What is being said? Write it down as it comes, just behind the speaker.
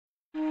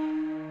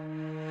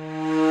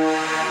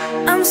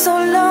I'm so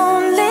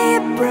lonely,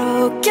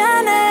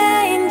 broken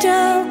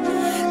angel.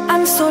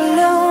 I'm so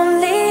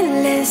lonely,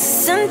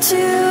 listen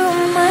to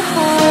my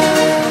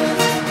heart.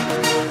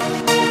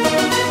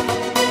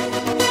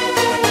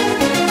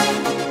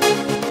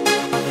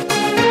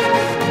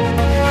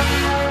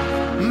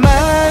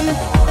 من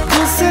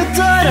دوست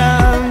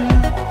دارم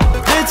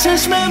به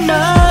چشم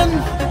من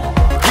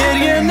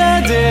گریه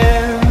نده.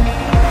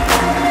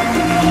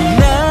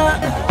 نه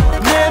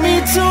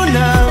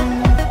نمیتونم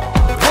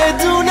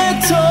بدون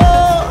تو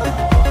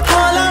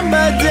حالم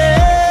بده.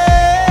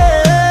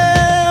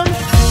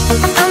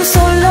 I'm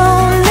so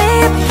lonely,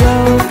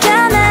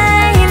 broken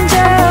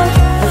angel.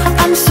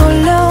 I'm so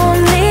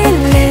lonely,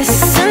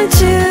 listen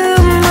to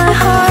my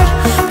heart.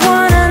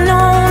 One and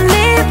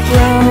only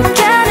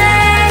broken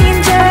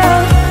angel,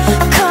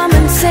 come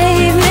and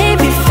save me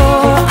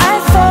before I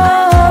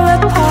fall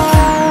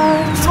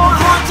apart. تو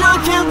هر جا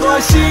که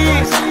باشی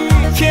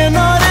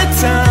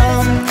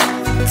کنارتم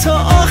تا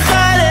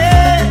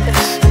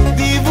آخرش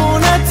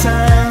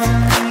دیوونتم.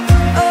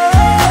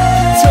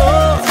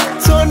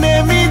 تو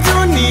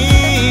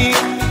نمیدونی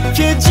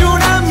که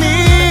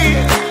جونمی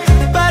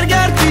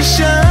برگرد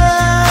پیشم.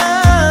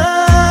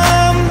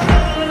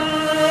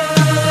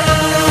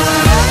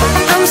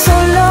 I'm so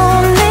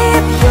lonely,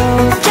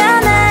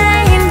 broken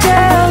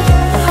angel.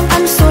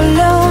 I'm so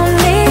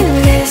lonely,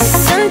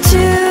 listen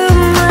to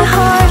my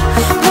heart.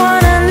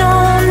 One and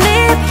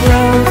only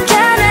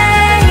broken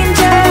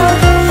angel,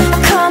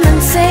 come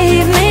and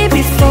save me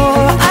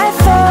before I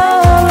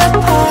fall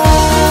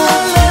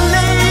apart. La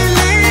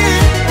leyli,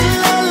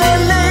 la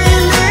leyli,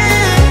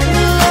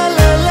 la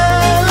la la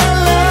la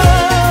la.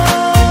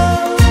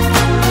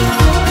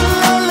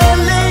 La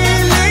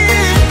leyli,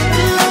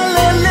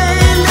 la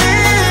leyli,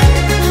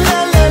 la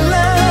la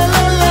la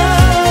la la.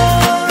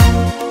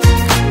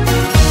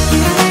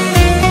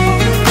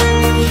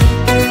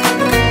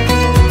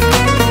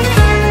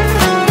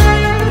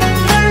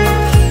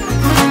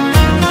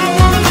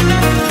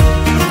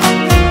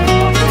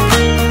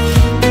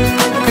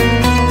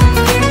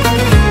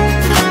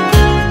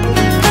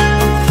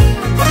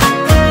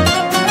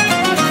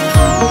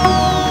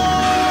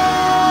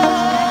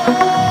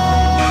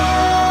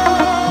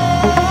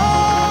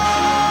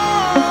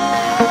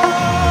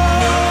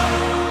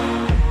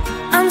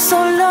 I'm so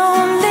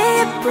lonely,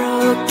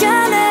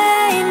 broken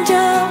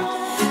angel.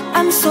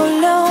 I'm so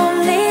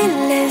lonely,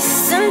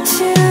 listen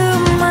to